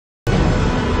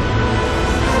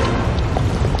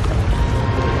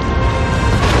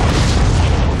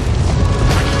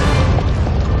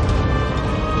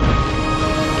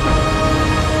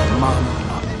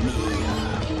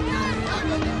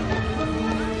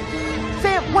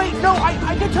Wait, no,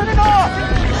 I can turn it off!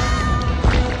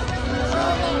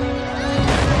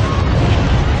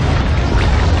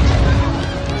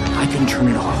 I can turn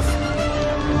it off.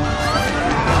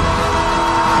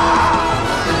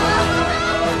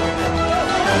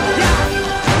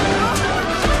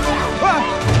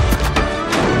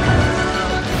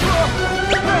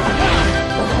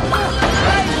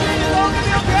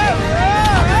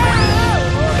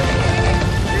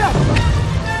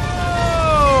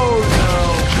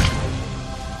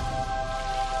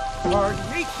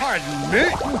 Pardon me?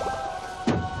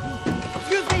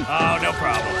 Excuse me? Oh, no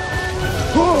problem.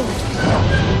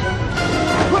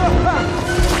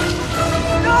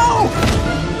 No!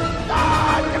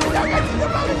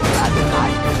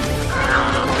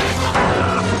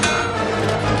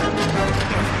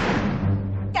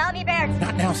 Gummy bears!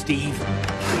 Not now, Steve.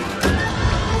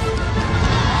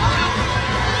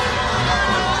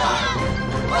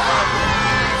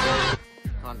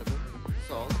 Condiment,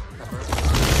 salt, pepper.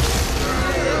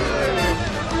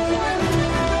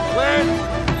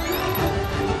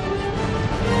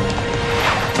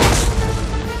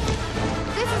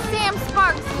 This is Sam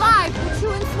Sparks, live from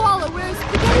Chew and Swallow, wearing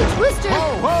spaghetti twister.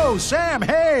 Whoa, Sam,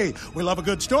 hey! We love a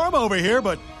good storm over here,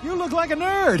 but you look like a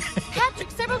nerd. Patrick,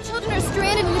 several children are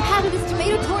stranded in the path of this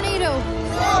tomato tornado.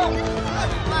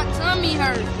 My tummy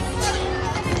hurts.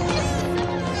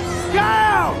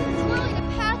 Down! Swirling the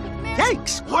path of man.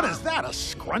 Yikes! What is that, a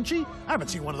scrunchie? I haven't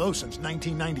seen one of those since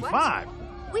 1995.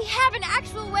 We have an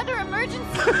actual weather emergency.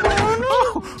 Oh,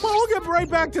 no! Well, we'll get right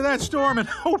back to that storm, and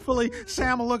hopefully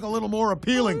Sam will look a little more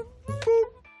appealing. Boop.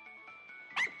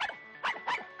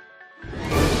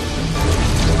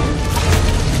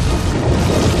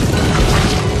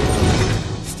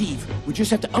 Steve, we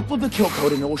just have to upload the kill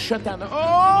code and it will shut down the...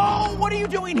 Oh, what are you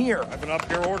doing here? I've been up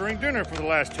here ordering dinner for the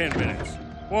last 10 minutes.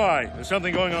 Why? Is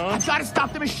something going on? I've got to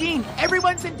stop the machine.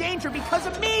 Everyone's in danger because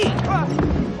of me.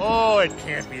 Oh, it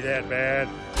can't be that bad.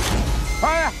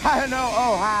 Well,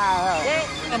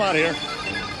 I'm out of here.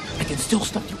 I can still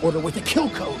stop the order with the kill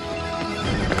code.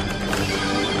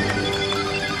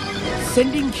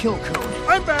 Sending kill code.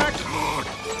 I'm back!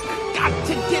 Got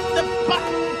to get the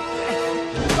button.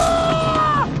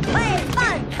 Play,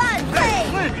 fun, play!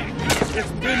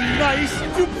 It's been nice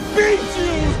to beat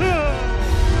you!